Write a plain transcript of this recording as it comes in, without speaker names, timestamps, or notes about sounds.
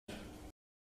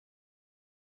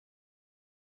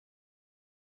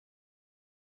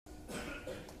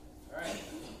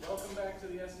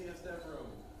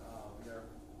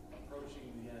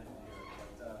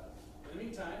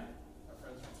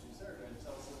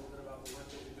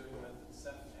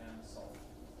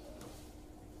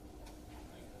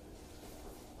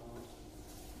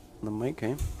the mic,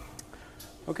 eh?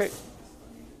 Okay.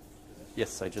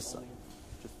 Yes, I just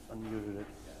unmuted it.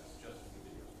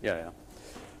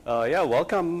 Yeah,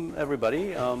 welcome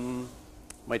everybody.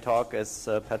 My talk, as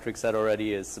Patrick said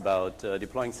already, is about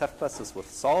deploying Ceph clusters with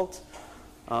Salt.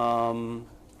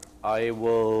 I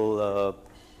will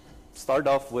start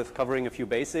off with covering a few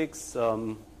basics.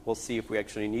 We'll see if we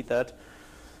actually need that.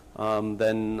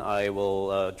 Then I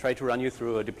will try to run you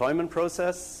through a deployment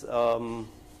process,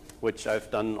 which I've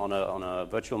done on a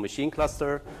virtual machine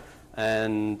cluster.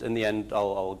 And in the end,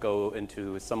 I'll go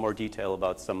into some more detail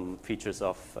about some features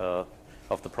of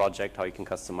the project, how you can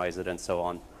customize it, and so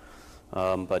on.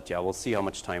 But yeah, we'll see how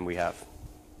much time we have.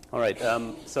 All right,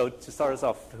 so to start us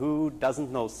off, who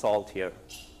doesn't know Salt here?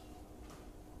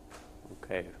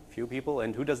 Okay, a few people.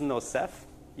 And who doesn't know Ceph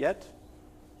yet?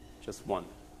 Just one,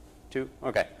 two,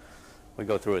 okay. We'll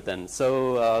go through it then.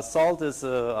 So Salt is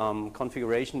a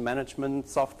configuration management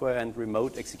software and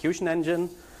remote execution engine.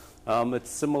 It's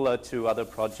similar to other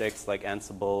projects like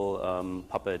Ansible,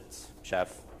 Puppet,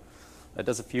 Ceph. It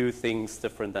does a few things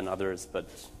different than others, but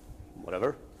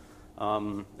whatever.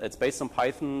 It's based on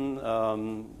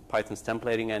Python, Python's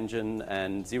templating engine,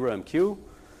 and ZeroMQ.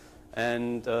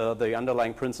 And the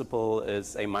underlying principle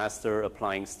is a master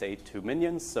applying state to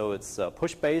minions, so it's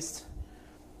push-based.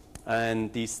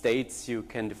 And these states you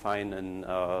can define in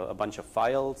a bunch of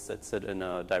files that sit in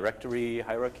a directory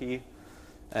hierarchy.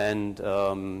 And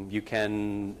you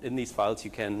can, in these files,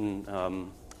 you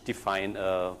can define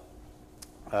a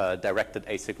directed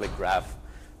acyclic graph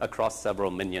across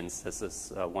several minions. This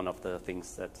is one of the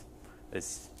things that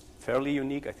is fairly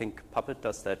unique. I think Puppet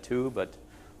does that too, but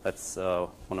that's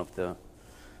one of the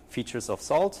features of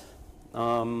Salt.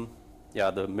 Yeah,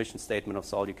 the mission statement of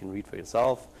Salt you can read for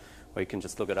yourself, or you can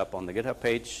just look it up on the GitHub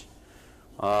page.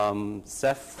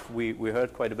 Ceph, we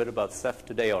heard quite a bit about Ceph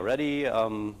today already.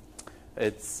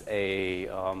 It's a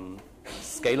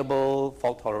scalable,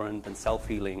 fault-tolerant, and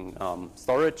self-healing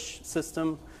storage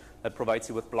system that provides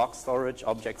you with block storage,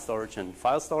 object storage, and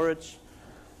file storage.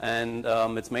 And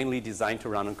it's mainly designed to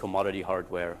run on commodity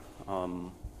hardware.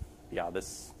 Yeah,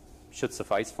 this should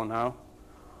suffice for now.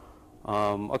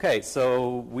 Okay,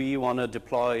 so we want to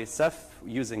deploy Ceph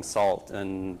using Salt,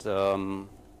 and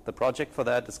the project for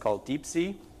that is called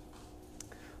DeepSea.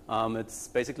 It's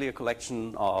basically a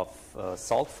collection of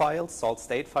Salt files, Salt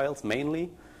state files mainly,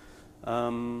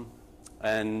 and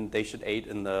they should aid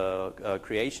in the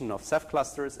creation of Ceph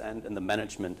clusters and in the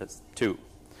management too.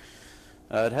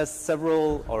 It has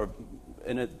several, or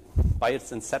in it, by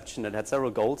its inception, it had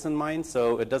several goals in mind.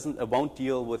 So it won't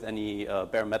deal with any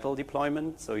bare metal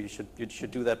deployment. So you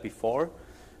should do that before.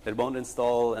 It won't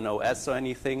install an OS or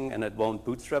anything, and it won't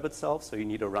bootstrap itself. So you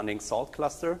need a running Salt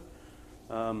cluster.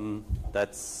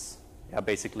 That's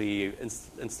basically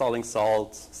installing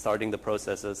Salt, starting the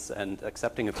processes, and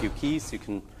accepting a few keys. You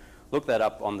can look that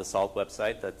up on the Salt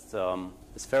website. That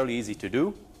is fairly easy to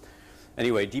do.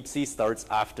 Anyway, DeepSea starts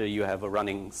after you have a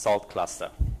running Salt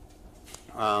cluster.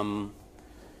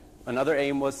 Another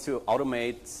aim was to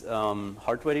automate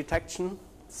hardware detection.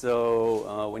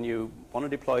 So when you want to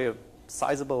deploy a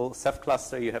sizable Ceph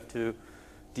cluster, you have to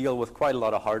deal with quite a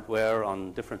lot of hardware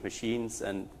on different machines,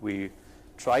 and we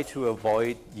try to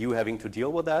avoid you having to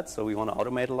deal with that, so we want to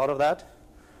automate a lot of that.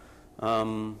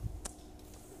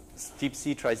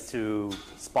 DeepSea tries to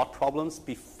spot problems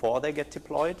before they get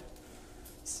deployed.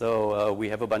 So we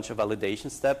have a bunch of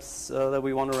validation steps that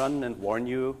we want to run and warn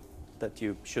you that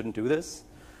you shouldn't do this.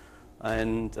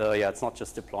 And yeah, it's not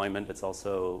just deployment, it's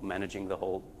also managing the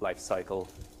whole life cycle,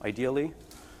 ideally.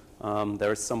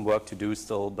 There's some work to do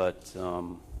still, but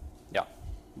yeah,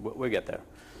 we'll get there.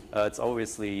 It's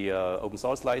obviously open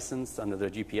source licensed under the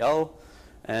GPL,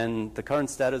 and the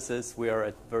current status is we are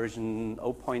at version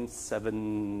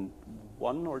 0.71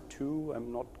 or 2,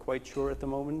 I'm not quite sure at the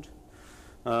moment.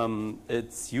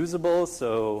 It's usable,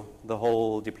 so the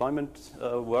whole deployment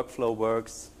workflow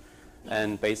works,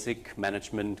 and basic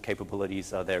management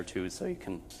capabilities are there too, so you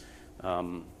can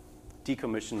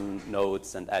decommission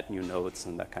nodes and add new nodes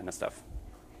and that kind of stuff.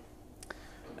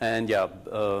 And yeah,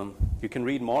 you can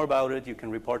read more about it, you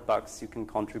can report bugs, you can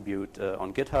contribute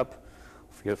on GitHub.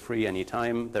 Feel free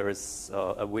anytime. There is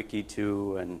a wiki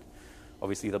too, and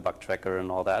obviously the bug tracker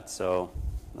and all that, so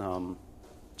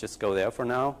just go there for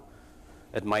now.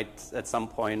 It might at some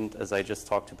point, as I just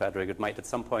talked to Patrick, it might at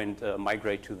some point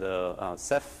migrate to the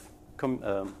Ceph,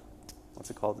 what's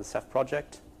it called, the Ceph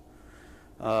project.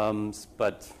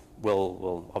 But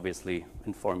we'll obviously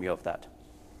inform you of that.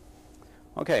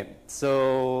 Okay,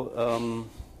 so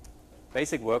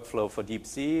basic workflow for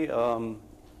DeepSea.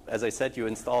 As I said, you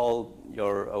install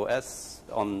your OS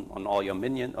on all your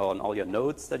on all your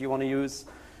nodes that you want to use.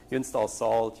 You install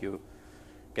Salt, you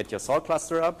get your Salt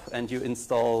cluster up, and you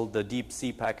install the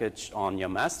DeepSea package on your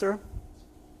master.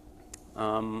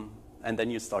 And then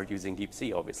you start using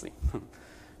DeepSea, obviously.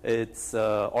 It's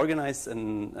organized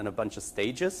in a bunch of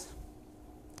stages.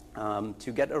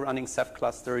 To get a running Ceph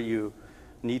cluster, you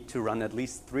need to run at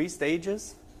least 3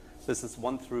 stages. This is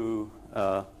 1 through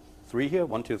 3 here,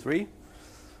 1, 2, 3.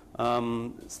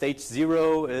 Stage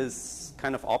 0 is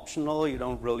kind of optional. You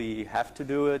don't really have to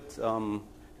do it.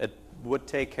 It would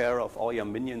take care of all your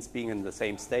minions being in the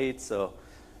same state. So,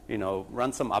 you know,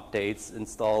 run some updates,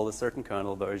 install a certain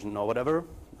kernel version or whatever.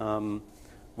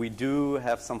 We do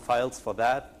have some files for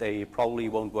that. They probably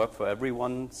won't work for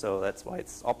everyone, so that's why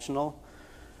it's optional.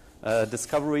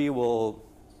 Discovery will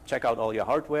check out all your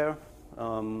hardware.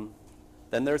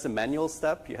 Then there's a manual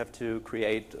step. You have to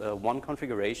create one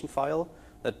configuration file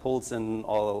that pulls in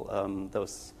all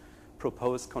those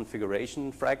proposed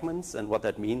configuration fragments, and what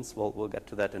that means, we'll get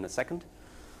to that in a second.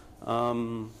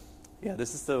 Yeah,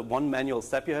 this is the one manual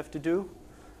step you have to do.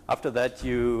 After that,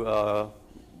 you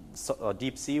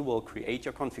DeepSea will create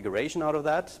your configuration out of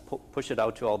that, push it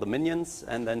out to all the minions,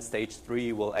 and then stage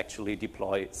 3 will actually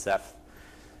deploy Ceph.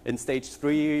 In stage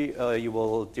 3, you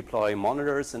will deploy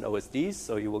monitors and OSDs,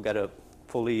 so you will get a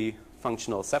fully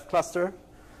functional Ceph cluster.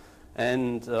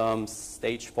 And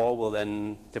stage 4 will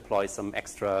then deploy some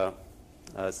extra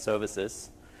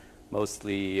services,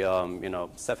 mostly you know,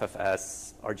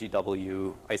 CephFS,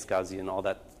 RGW, iSCSI, and all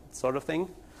that sort of thing.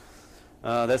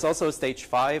 There's also stage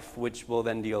 5, which will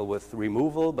then deal with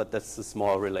removal, but this is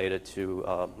more related to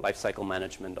lifecycle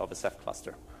management of a Ceph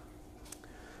cluster.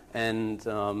 And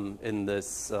in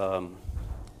this,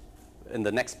 in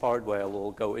the next part, where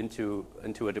we'll go into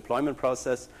a deployment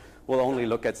process, we'll only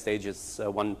look at stages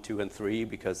 1, 2, and 3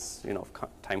 because, you know,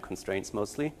 time constraints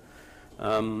mostly.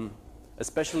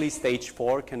 Especially stage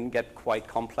 4 can get quite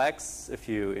complex. If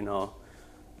you know,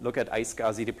 look at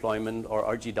iSCSI deployment or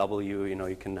RGW, you know,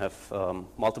 you can have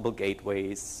multiple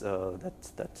gateways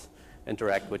that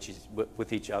interact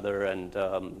with each other, and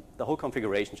the whole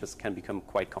configuration just can become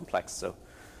quite complex. So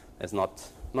there's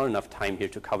not enough time here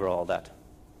to cover all that.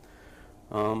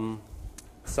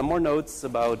 Some more notes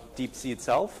about DeepSea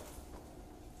itself.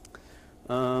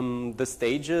 The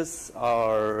stages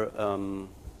are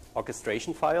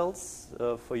orchestration files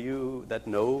for you that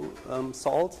know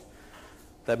Salt.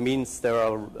 That means they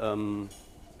are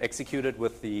executed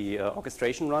with the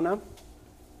orchestration runner.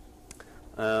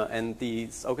 And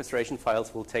these orchestration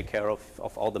files will take care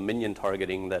of all the minion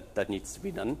targeting that needs to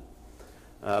be done.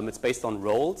 It's based on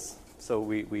roles. So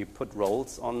we put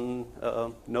roles on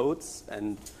nodes,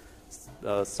 and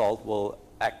Salt will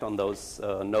act on those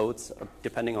nodes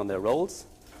depending on their roles.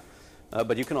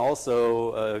 But you can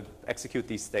also execute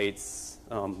these states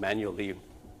manually,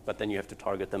 but then you have to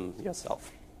target them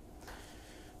yourself.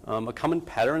 A common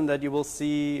pattern that you will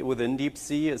see within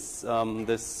DeepSea is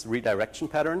this redirection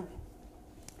pattern.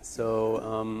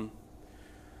 So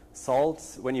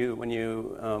Salt, when you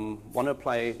want to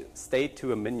apply state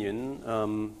to a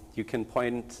minion, you can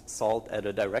point Salt at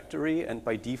a directory, and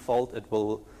by default it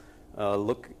will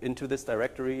look into this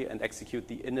directory and execute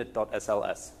the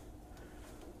init.sls.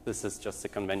 This is just a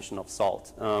convention of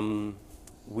Salt.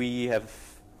 We have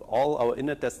all our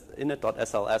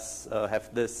init.sls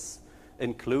have this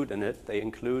include in it. They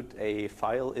include a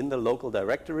file in the local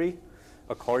directory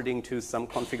according to some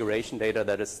configuration data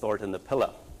that is stored in the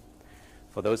pillar.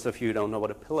 For those of you who don't know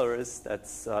what a pillar is,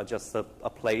 that's just a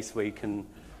place where you can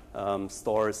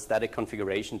store static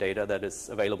configuration data that is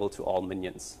available to all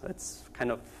minions. It's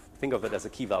kind of, think of it as a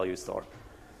key value store.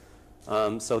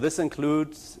 So this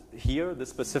includes here, the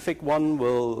specific one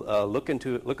will look in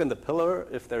the pillar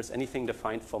if there's anything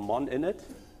defined for mon init.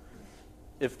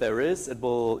 If there is, it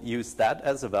will use that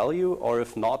as a value, or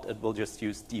if not, it will just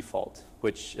use default,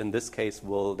 which in this case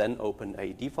will then open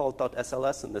a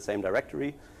default.sls in the same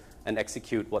directory and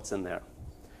execute what's in there.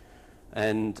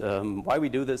 And why we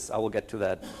do this, I will get to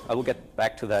that. I will get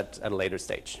back to that at a later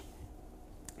stage.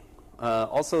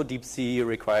 Also, DeepSea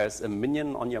requires a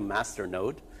minion on your master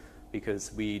node,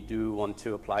 because we do want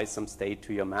to apply some state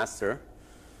to your master.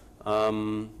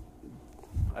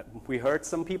 We heard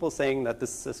some people saying that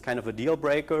this is kind of a deal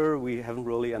breaker. We haven't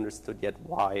really understood yet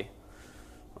why.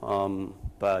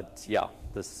 But yeah,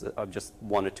 I just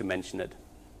wanted to mention it.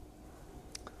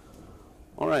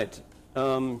 All right.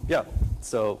 Yeah,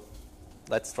 so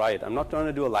let's try it. I'm not going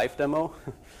to do a live demo.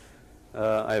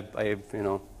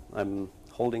 I'm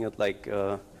holding it like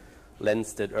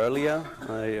Lenz did earlier.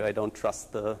 I don't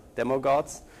trust the demo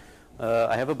gods.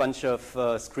 I have a bunch of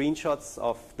screenshots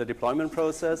of the deployment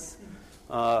process.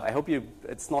 I hope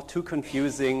it's not too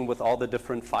confusing with all the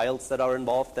different files that are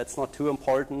involved. That's not too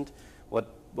important.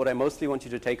 What I mostly want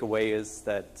you to take away is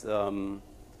that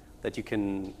that you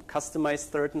can customize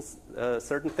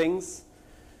certain things.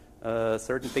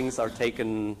 Certain things are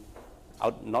taken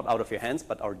out, not out of your hands,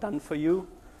 but are done for you.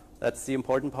 That's the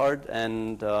important part,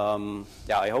 and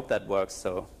yeah, I hope that works.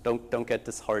 So don't get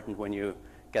disheartened when you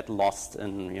get lost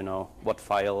in what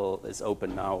file is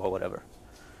open now or whatever.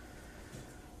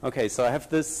 Okay, so I have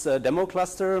this demo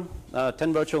cluster,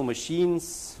 10 virtual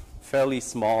machines, fairly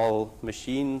small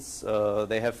machines.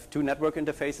 They have 2 network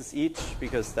interfaces each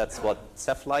because that's what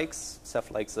Ceph likes.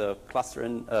 Ceph likes a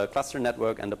cluster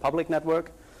network and a public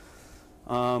network.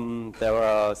 There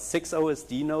are 6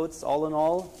 OSD nodes all in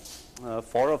all.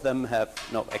 4 of them have,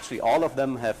 no, actually all of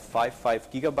them have 5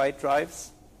 gigabyte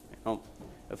drives,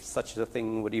 if such a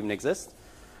thing would even exist.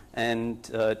 And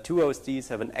 2 OSDs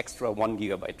have an extra 1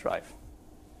 gigabyte drive.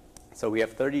 So we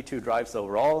have 32 drives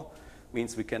overall,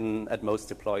 means we can at most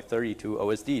deploy 32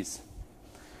 OSDs.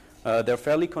 They're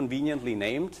fairly conveniently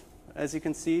named, as you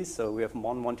can see. So we have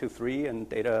Mon 1, 2, 3 and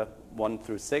data 1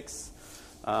 through 6.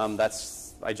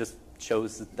 I just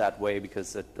chose it that way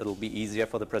because it'll be easier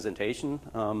for the presentation.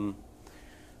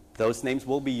 Those names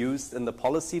will be used in the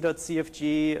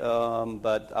policy.cfg,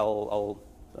 but I'll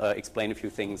explain a few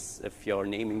things if your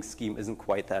naming scheme isn't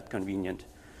quite that convenient.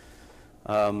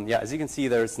 Yeah, as you can see,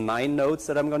 there's 9 nodes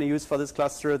that I'm going to use for this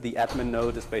cluster. The admin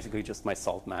node is basically just my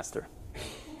salt master.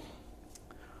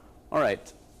 All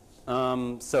right.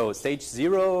 So stage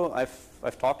 0,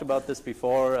 I've talked about this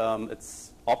before.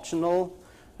 It's optional.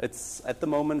 It's at the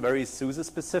moment very SUSE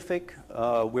specific.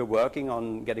 We're working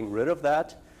on getting rid of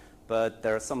that, but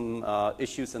there are some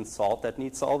issues in salt that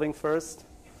need solving first.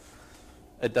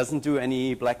 It doesn't do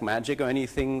any black magic or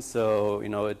anything, so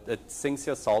it syncs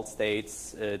your salt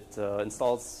states, it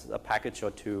installs a package or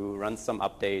 2, runs some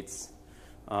updates.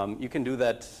 You can do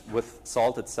that with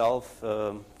salt itself,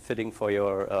 fitting for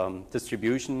your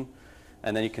distribution,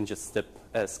 and then you can just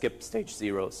skip stage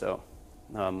 0. So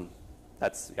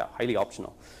that's highly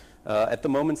optional. At the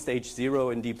moment, stage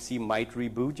 0 in DeepSea might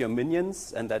reboot your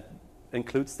minions, and that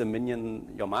includes the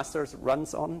minion your master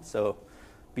runs on. So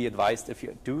be advised if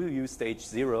you do use stage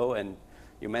 0 and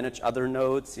you manage other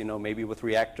nodes, maybe with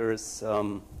reactors,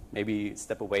 maybe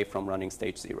step away from running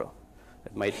stage 0.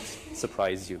 It might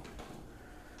surprise you.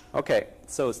 Okay,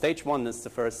 so stage 1 is the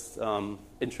first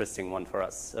interesting one for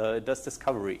us. It does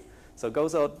discovery. So it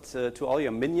goes out to all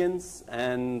your minions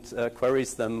and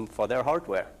queries them for their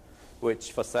hardware,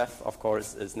 which for Ceph, of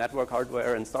course, is network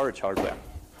hardware and storage hardware.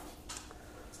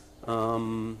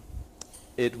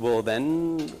 It will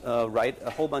then write a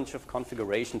whole bunch of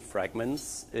configuration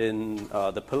fragments in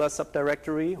the pillar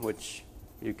subdirectory, which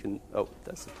you can, oh,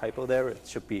 there's a typo there. It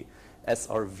should be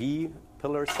SRV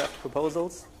pillar Ceph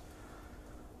proposals.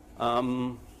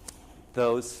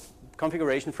 Those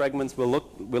configuration fragments, we'll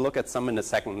look at some in a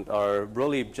second, are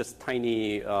really just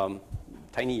tiny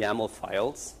YAML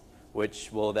files,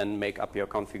 which will then make up your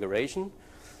configuration.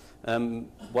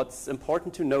 What's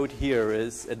important to note here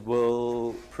is it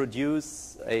will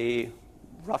produce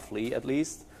roughly at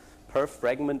least, per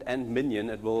fragment and minion,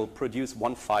 it will produce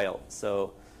 1 file.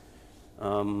 So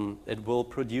it will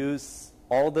produce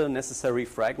all the necessary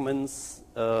fragments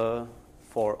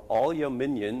for all your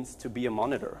minions to be a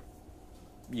monitor.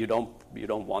 You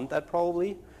don't want that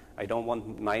probably. I don't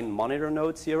want 9 monitor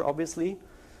nodes here, obviously,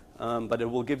 but it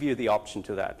will give you the option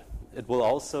to that. It will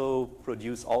also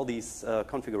produce all these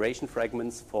configuration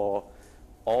fragments for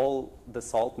all the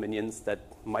salt minions that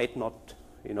might not,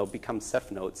 become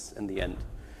Ceph nodes in the end.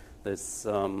 This,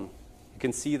 you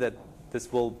can see that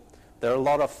there are a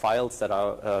lot of files that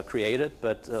are created,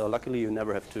 but luckily you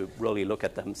never have to really look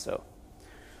at them. So,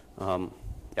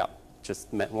 yeah,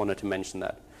 just wanted to mention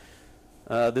that.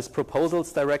 This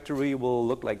proposals directory will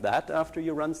look like that after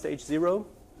you run stage 0.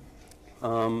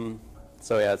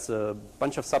 So yeah, it's a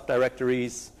bunch of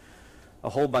subdirectories, a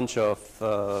whole bunch of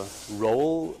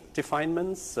role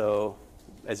definements. So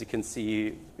as you can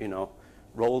see,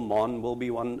 role mon will be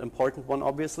one important one,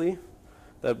 obviously,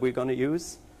 that we're going to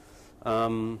use.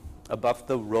 Above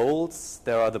the roles,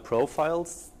 there are the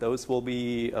profiles. Those will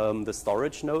be the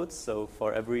storage nodes. So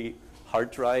for every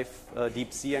hard drive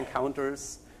DeepSea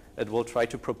encounters, it will try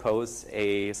to propose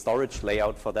a storage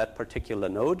layout for that particular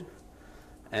node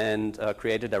and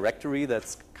create a directory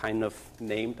that's kind of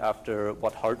named after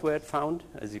what hardware it found.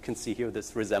 As you can see here,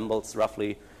 this resembles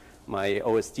roughly my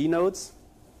OSD nodes.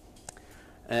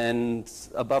 And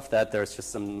above that, there's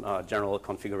just some general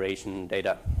configuration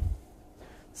data.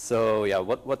 So yeah,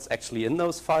 what's actually in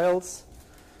those files?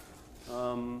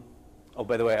 Oh,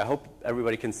 by the way, I hope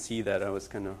everybody can see that. I was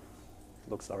kind of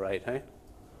looks all right, hey?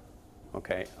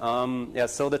 Okay. Yeah,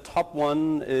 so the top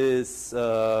one is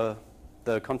the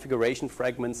configuration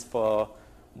fragments for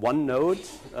one node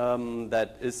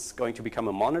that is going to become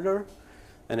a monitor.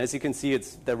 And as you can see,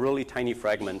 they're really tiny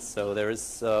fragments. So there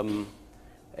is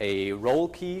a role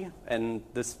key, and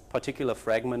this particular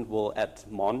fragment will add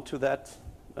mon to that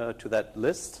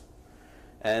list.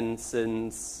 And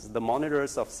since the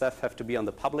monitors of Ceph have to be on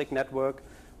the public network,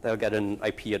 they'll get an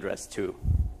IP address too.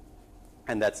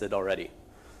 And that's it already.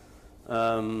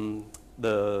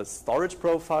 The storage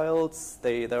profiles,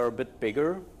 they're a bit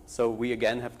bigger. So we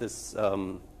again have this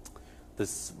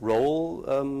this role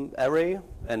array,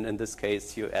 and in this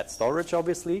case you add storage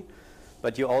obviously,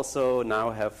 but you also now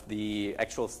have the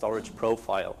actual storage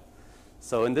profile.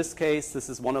 So in this case, this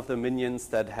is one of the minions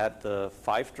that had the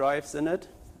 5 drives in it,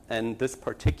 and this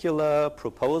particular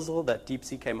proposal that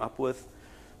DeepSea came up with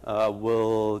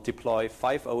will deploy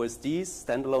 5 OSDs,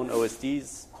 standalone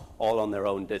OSDs, all on their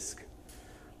own disk.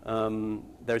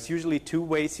 There's usually 2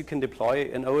 ways you can deploy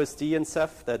an OSD in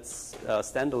Ceph that's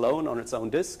standalone on its own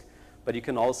disk, but you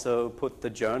can also put the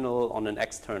journal on an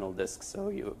external disk.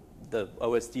 So the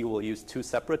OSD will use 2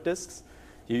 separate disks.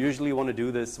 You usually want to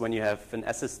do this when you have an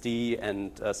SSD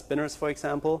and spinners, for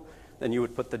example. Then you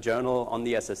would put the journal on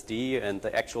the SSD and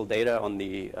the actual data on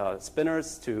the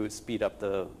spinners to speed up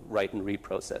the write and read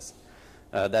process.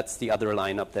 That's the other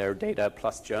line up there, data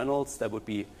plus journals. That would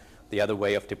be the other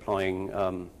way of deploying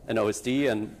an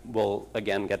OSD, and we'll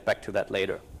again get back to that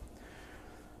later.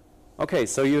 Okay,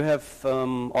 so you have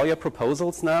all your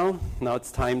proposals now. Now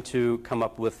it's time to come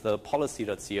up with the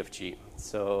policy.cfg.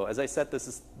 So as I said, this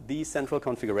is the central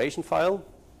configuration file.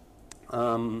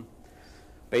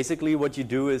 Basically what you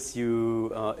do is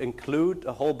you include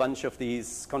a whole bunch of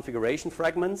these configuration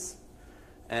fragments,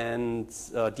 and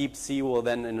DeepSea will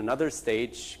then in another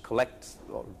stage collect,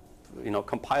 or,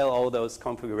 compile all those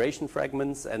configuration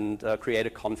fragments and create a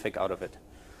config out of it.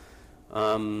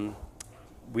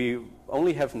 We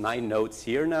only have 9 nodes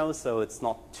here now, so it's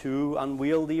not too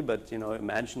unwieldy, but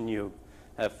imagine you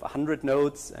have 100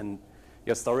 nodes and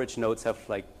your storage nodes have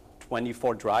like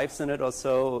 24 drives in it or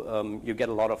so. You get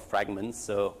a lot of fragments,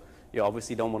 so you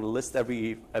obviously don't want to list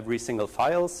every single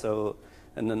file. So,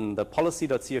 and then the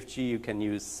policy.cfg, you can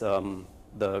use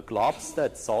the globs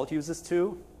that Salt uses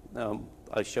too.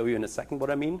 I'll show you in a second what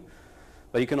I mean.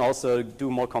 But you can also do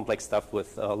more complex stuff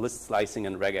with list slicing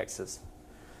and regexes.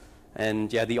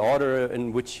 And yeah, the order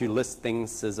in which you list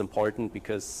things is important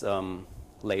because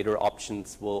later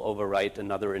options will overwrite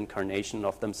another incarnation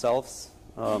of themselves.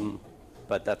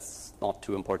 But that's not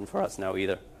too important for us now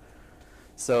either.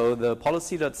 So the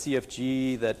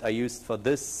policy.cfg that I used for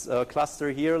this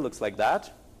cluster here looks like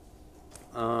that.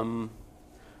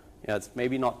 Yeah, it's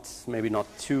maybe not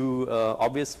too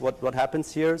obvious what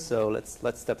happens here. So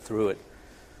let's step through it.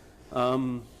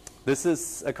 This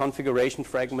is a configuration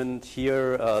fragment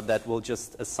here that will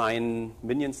just assign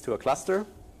minions to a cluster.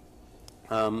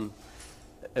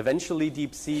 Eventually,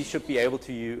 DeepSea should be able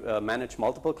to manage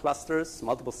multiple clusters,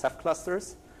 multiple Ceph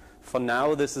clusters. For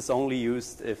now, this is only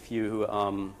used if you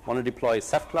want to deploy a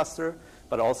Ceph cluster,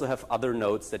 but also have other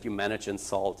nodes that you manage in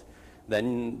Salt.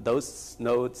 Then those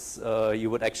nodes, you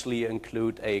would actually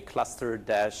include a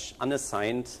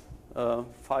cluster-unassigned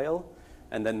file,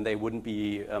 and then they wouldn't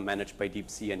be managed by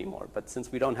DeepSea anymore. But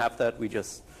since we don't have that, we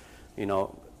just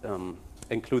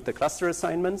include the cluster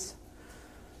assignments.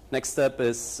 Next step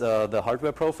is the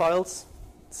hardware profiles.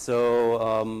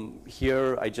 So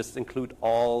here I just include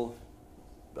all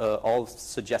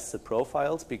suggested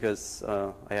profiles because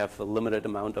I have a limited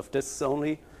amount of disks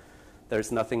only. There's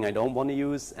nothing I don't want to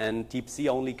use, and DeepSea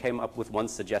only came up with one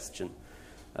suggestion.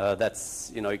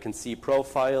 That's, you can see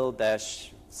profile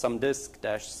dash some disk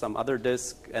dash some other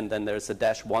disk, and then there's a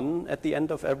 -1 at the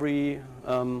end of every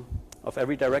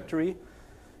directory.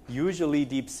 Usually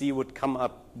DeepSea would come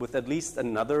up with at least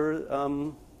another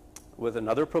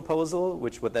proposal,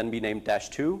 which would then be named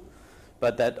 -2,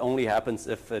 but that only happens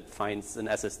if it finds an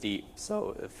SSD.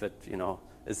 So if it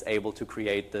is able to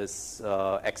create this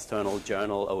external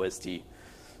journal OSD,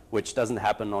 which doesn't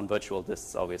happen on virtual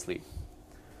disks, obviously.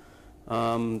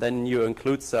 Then you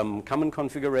include some common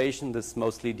configuration. This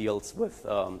mostly deals with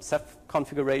Ceph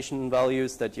configuration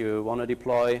values that you want to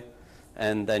deploy.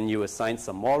 And then you assign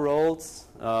some more roles,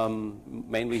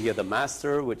 mainly here the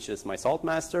master, which is my Salt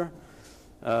master.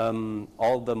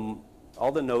 All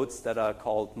the nodes that are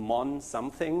called mon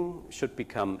something should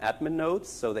become admin nodes,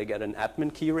 so they get an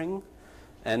admin keyring.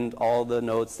 And all the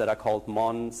nodes that are called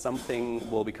mon something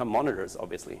will become monitors,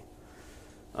 obviously.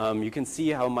 You can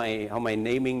see how my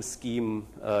naming scheme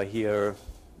here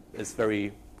is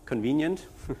very convenient.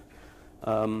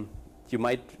 you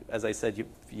might, as I said,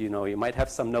 you might have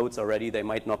some nodes already. They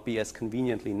might not be as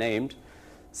conveniently named.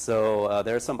 So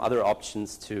there are some other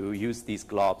options to use these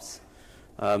globs.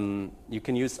 You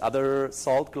can use other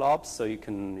salt globs, so you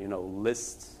can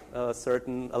list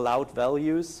certain allowed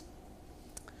values.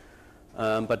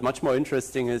 But much more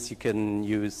interesting is you can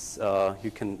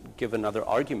give another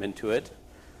argument to it.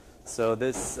 So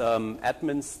this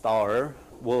admin star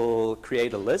will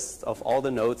create a list of all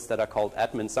the nodes that are called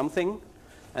admin something,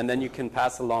 and then you can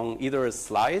pass along either a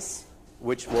slice,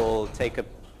 which will take a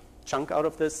chunk out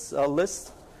of this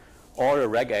list, or a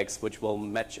regex, which will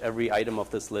match every item of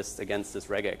this list against this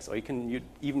regex. Or you can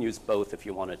even use both if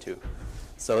you wanted to.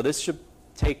 So this should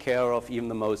take care of even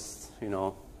the most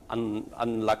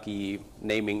unlucky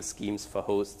naming schemes for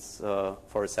hosts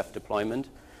for a Ceph deployment,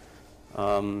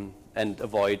 and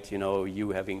avoid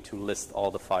you having to list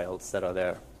all the files that are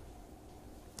there.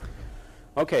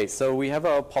 Okay, so we have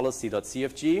our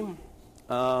policy.cfg.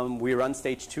 We run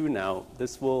stage 2 now.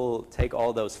 This will take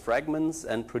all those fragments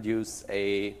and produce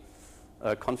a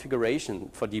configuration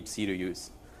for DeepSea to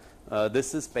use.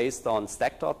 This is based on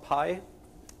stack.py.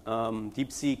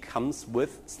 DeepSea comes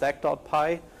with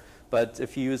stack.py, but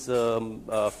if you use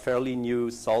a fairly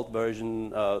new salt version,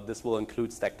 this will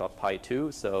include stack.py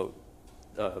too, so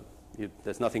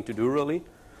there's nothing to do really.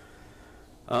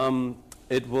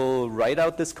 It will write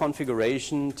out this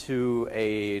configuration to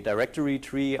a directory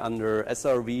tree under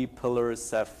srv pillar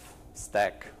ceph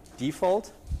stack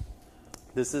default.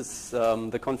 This is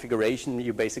the configuration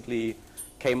you basically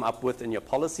came up with in your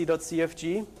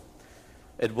policy.cfg.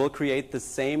 It will create the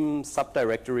same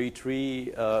subdirectory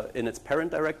tree in its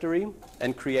parent directory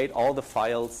and create all the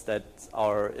files that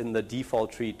are in the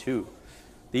default tree too.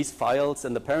 These files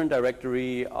in the parent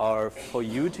directory are for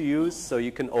you to use, so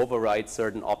you can override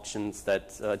certain options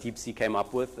that DeepSea came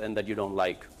up with and that you don't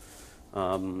like.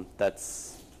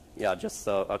 That's just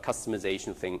a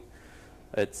customization thing.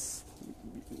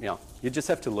 You just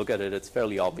have to look at it. It's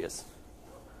fairly obvious.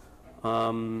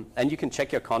 And you can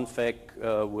check your config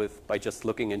by just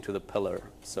looking into the pillar.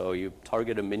 So you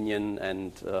target a minion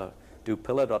and do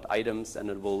pillar.items, and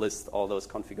it will list all those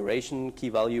configuration key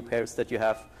value pairs that you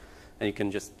have. And you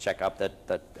can just check up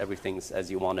that everything's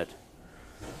as you want it.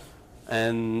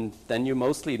 And then you're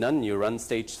mostly done. You run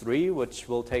stage 3, which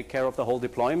will take care of the whole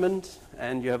deployment,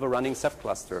 and you have a running Ceph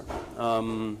cluster.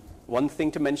 One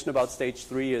thing to mention about stage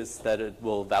 3 is that it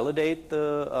will validate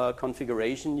the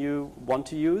configuration you want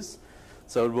to use.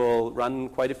 So it will run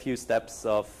quite a few steps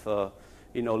of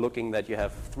looking that you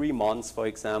have 3 mons, for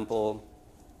example,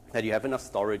 that you have enough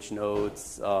storage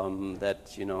nodes,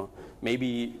 that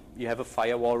maybe you have a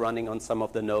firewall running on some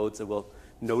of the nodes. It will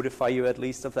notify you at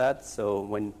least of that. So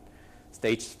when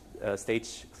stage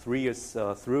 3 is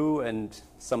through and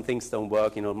some things don't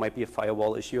work, it might be a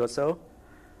firewall issue or so.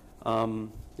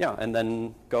 And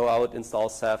then go out, install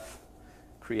Ceph,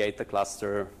 create the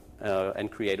cluster,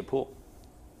 and create a pool.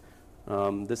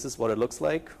 This is what it looks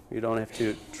like. You don't have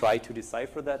to try to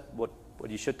decipher that. What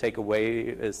you should take away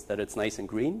is that it's nice and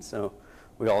green, so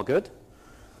we're all good.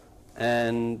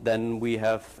 And then we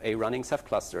have a running Ceph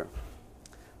cluster.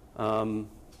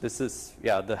 This is,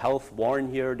 the health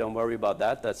warn here. Don't worry about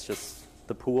that. That's just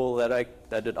the pool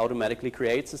that it automatically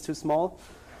creates is too small.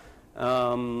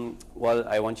 What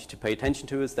I want you to pay attention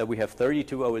to is that we have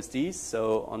 32 OSDs.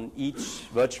 So on each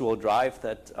virtual drive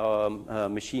that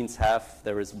machines have,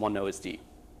 there is 1 OSD.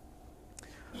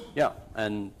 Yeah,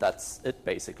 and that's it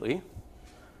basically.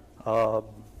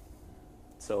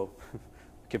 So,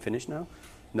 can finish now?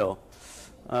 No.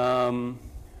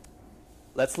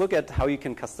 Let's look at how you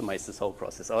can customize this whole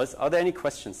process. Are there any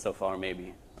questions so far,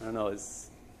 maybe? I don't know,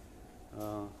 is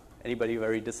anybody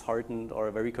very disheartened or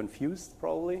very confused,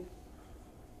 probably?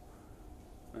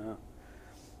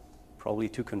 Probably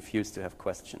too confused to have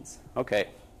questions. Okay,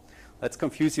 let's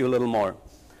confuse you a little more.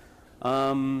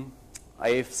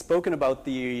 I've spoken about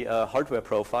the hardware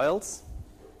profiles.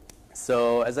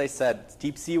 So as I said,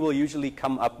 DeepSea will usually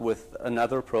come up with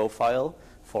another profile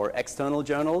for external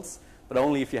journals, but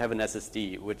only if you have an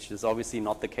SSD, which is obviously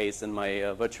not the case in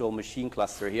my virtual machine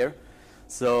cluster here.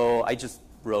 So I just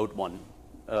wrote one.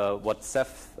 What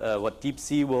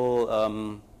DeepSea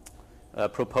will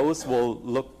propose will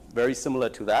look very similar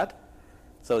to that.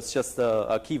 So it's just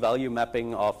a key value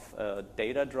mapping of a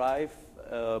data drive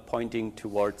pointing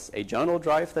towards a journal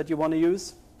drive that you want to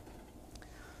use.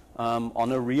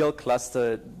 On a real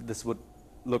cluster, this would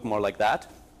look more like that.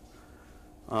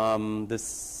 We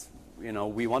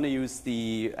want to use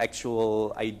the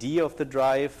actual ID of the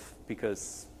drive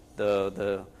because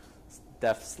the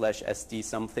def/sd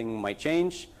something might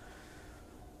change.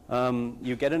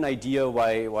 You get an idea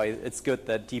why it's good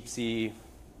that DeepSea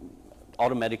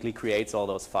automatically creates all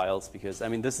those files, because I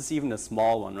mean this is even a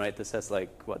small one, right? This has like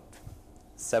what,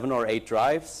 7 or 8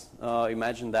 drives.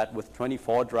 Imagine that with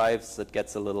 24 drives, it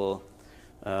gets a little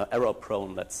error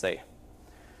prone, let's say.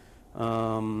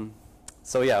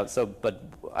 So yeah, but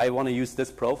I want to use this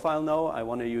profile now. I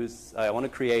want to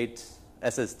create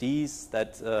SSDs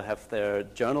that have their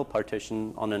journal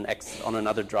partition on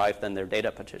another drive than their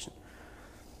data partition.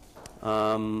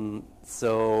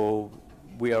 So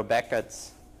we are back at,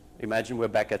 imagine we're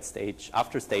back at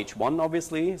after stage 1,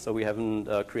 obviously. So we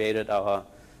haven't created our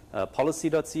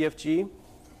policy.cfg.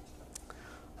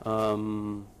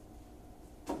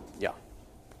 Yeah.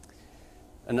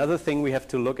 Another thing we have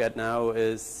to look at now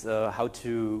is how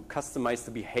to customize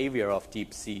the behavior of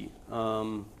DeepSea.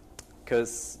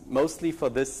 Because mostly for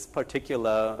this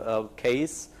particular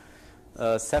case,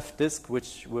 Ceph disk,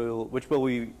 which will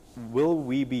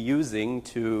we be using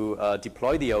to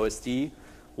deploy the OSD,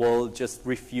 will just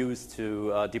refuse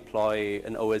to deploy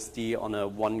an OSD on a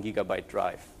 1 gigabyte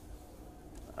drive.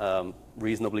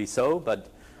 Reasonably so, but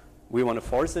we want to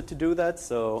force it to do that.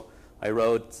 So I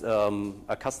wrote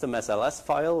a custom SLS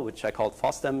file, which I called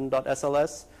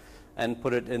FOSDEM.SLS, and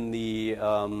put it in the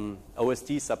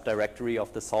OSD subdirectory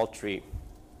of the salt tree.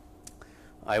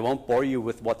 I won't bore you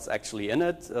with what's actually in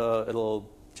it. It'll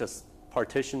just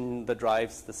partition the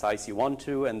drives the size you want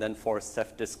to, and then force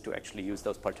Ceph disk to actually use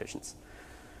those partitions.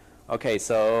 Okay,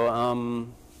 so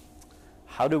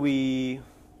how do we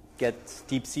get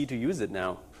DeepSea to use it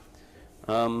now?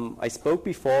 I spoke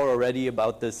before already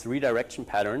about this redirection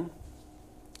pattern.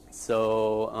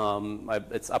 So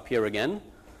it's up here again.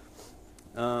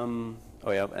 Oh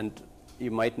yeah, and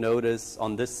you might notice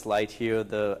on this slide here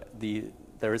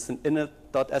there is an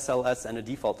init.sls and a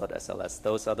default.sls.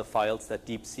 Those are the files that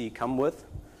DeepSea comes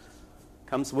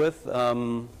with.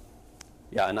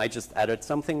 Yeah, and I just added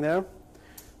something there.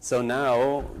 So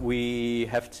now we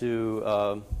have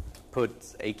to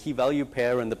put a key value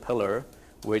pair in the pillar,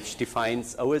 which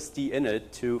defines OSD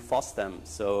init to FOSDEM.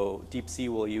 So DeepSea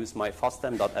will use my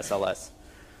FOSDEM.SLS.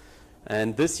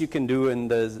 And this you can do in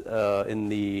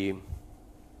the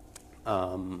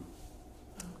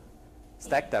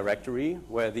stack directory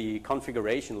where the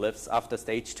configuration lives after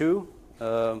stage 2.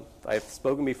 I've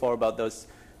spoken before about those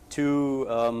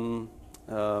 2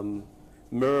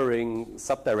 mirroring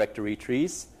subdirectory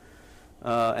trees.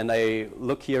 And I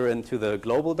look here into the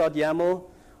global.yaml.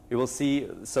 You will see,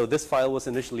 so this file was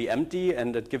initially empty,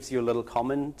 and it gives you a little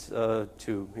comment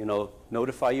to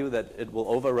notify you that it will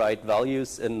overwrite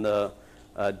values in the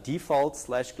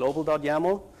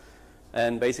default/global.yaml.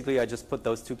 And basically, I just put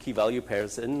those 2 key value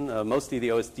pairs in. Mostly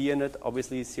the OSD in it,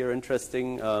 obviously, is here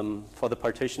interesting. For the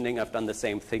partitioning, I've done the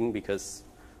same thing because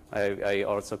I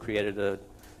also created a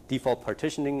default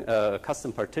partitioning,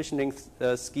 custom partitioning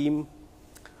scheme.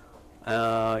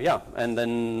 Yeah, and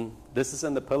then this is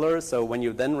in the pillar, so when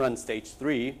you then run stage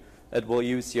 3, it will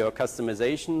use your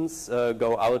customizations,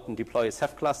 go out and deploy a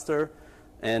Ceph cluster,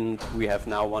 and we have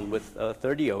now one with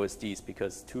 30 OSDs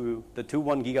because the 2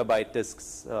 1 gigabyte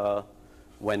disks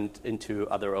went into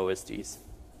other OSDs.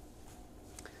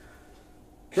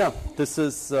 Yeah, this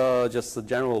is just the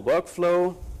general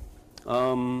workflow.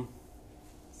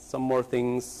 Some more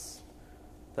things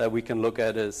that we can look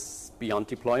at is beyond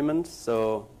deployment.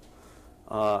 So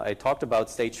I talked about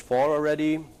stage 4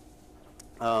 already.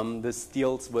 This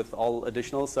deals with all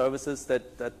additional services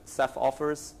that Ceph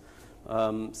offers.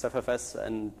 Cephs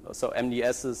and so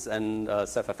MDSs and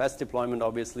Cephs deployment,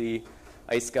 obviously,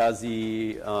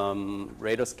 iSCSI,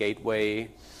 Rados Gateway.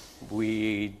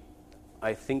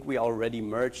 I think we already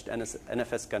merged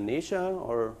NFS Ganesha,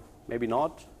 or maybe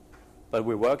not, but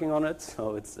we're working on it,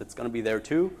 so it's going to be there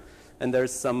too. And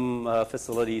there's some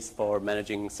facilities for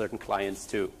managing certain clients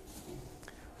too.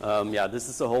 Yeah, this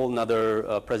is a whole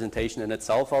nother presentation in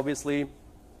itself, obviously.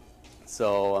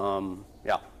 So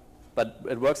yeah, but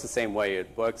it works the same way.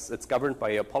 It's governed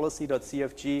by a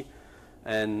policy.cfg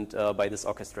and by this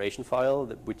orchestration file,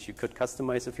 which you could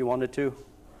customize if you wanted to.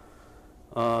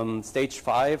 Stage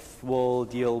 5 will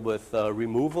deal with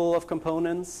removal of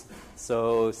components.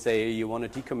 So say you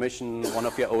want to decommission one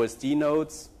of your OSD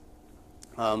nodes.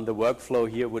 The workflow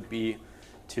here would be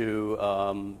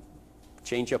to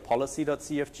change your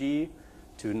policy.cfg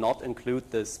to not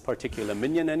include this particular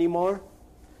minion anymore,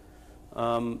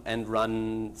 and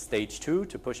run stage 2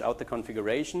 to push out the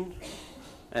configuration,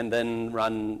 and then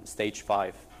run stage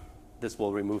 5. This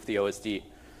will remove the OSD.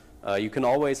 You can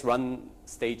always run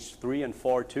stage 3 and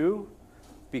 4 too,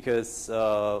 because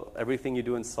everything you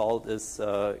do in Salt is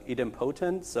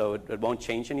idempotent, so it won't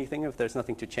change anything if there's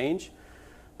nothing to change.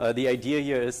 The idea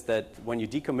here is that when you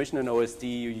decommission an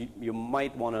OSD, you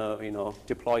might want to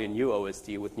deploy a new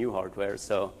OSD with new hardware.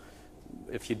 So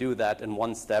if you do that in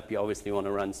one step, you obviously want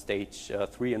to run stage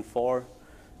 3 and 4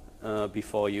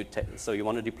 before you so you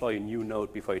want to deploy a new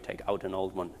node before you take out an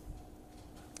old one.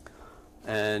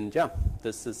 And yeah,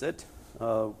 this is it.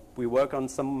 We work on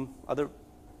some other. Is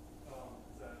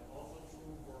that also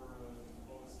true for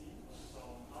OSD? So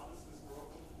hard disk is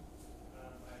broken,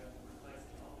 I have to replace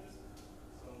the hard disk.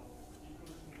 So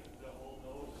decommission the whole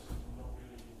node is not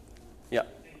really Yeah.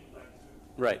 anything you'd like to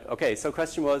do. Right. Okay. So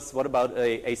question was, what about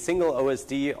a single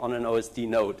OSD on an OSD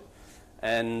node?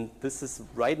 And this is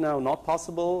right now not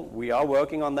possible. We are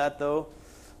working on that though.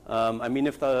 I mean,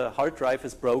 if the hard drive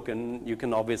is broken, you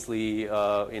can obviously, the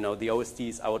OSD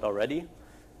is out already.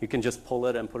 You can just pull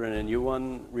it and put in a new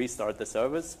one, restart the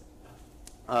service.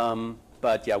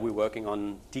 But yeah, we're working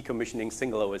on decommissioning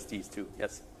single OSDs too,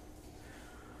 yes.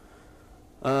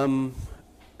 And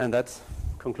that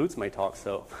concludes my talk,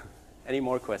 so any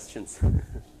more questions?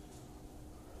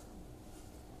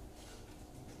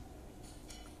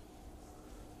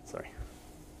 Sorry.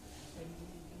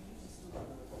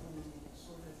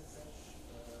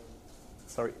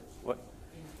 Sorry, what?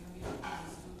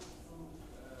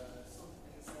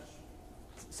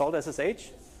 Salt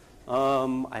SSH?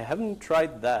 I haven't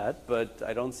tried that, but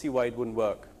I don't see why it wouldn't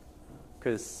work.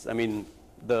 Because, I mean,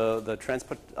 the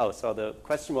transport, so the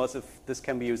question was if this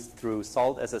can be used through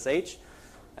Salt SSH,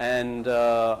 and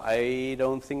I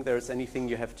don't think there's anything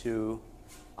you have to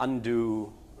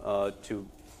undo to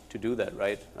do that,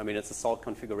 right? I mean, it's a Salt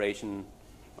configuration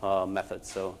method,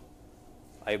 so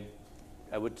I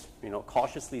would,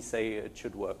 cautiously say it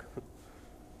should work.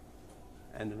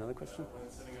 And another question? When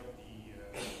setting up the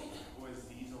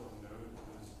OSDs on a node,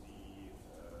 does the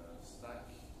stack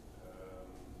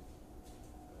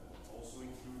also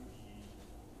include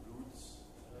the root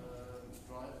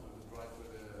drive, or the drive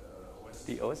with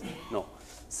the OSD? The OSD? No.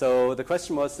 So the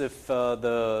question was if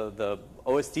the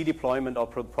OSD deployment or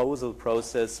proposal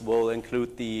process will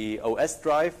include the OS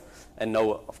drive. And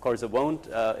no, of course it won't.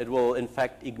 It will, in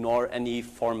fact, ignore any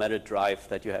formatted drive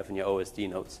that you have in your OSD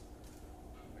nodes.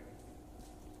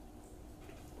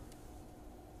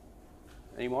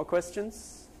 Any more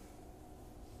questions?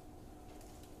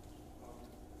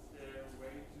 Is there a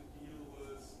way to deal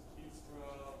with extra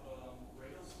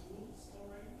radar schools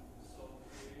already? So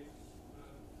create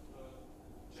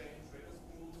change radar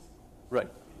schools, Right.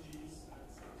 PGs, and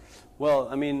stuff? Well,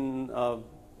 I mean,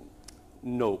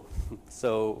 no.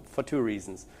 So for two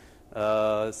reasons.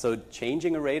 So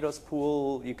changing a Rados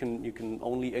pool, you can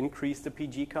only increase the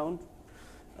PG count,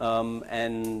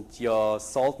 and your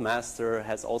Salt master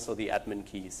has also the admin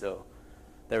key. So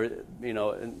there,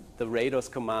 the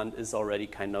Rados command is already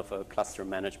kind of a cluster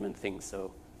management thing.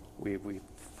 So we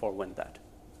forewent that.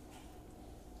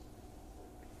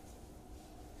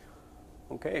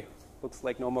 Okay, looks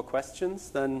like no more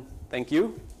questions. Then thank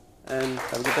you, and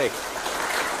have a good day.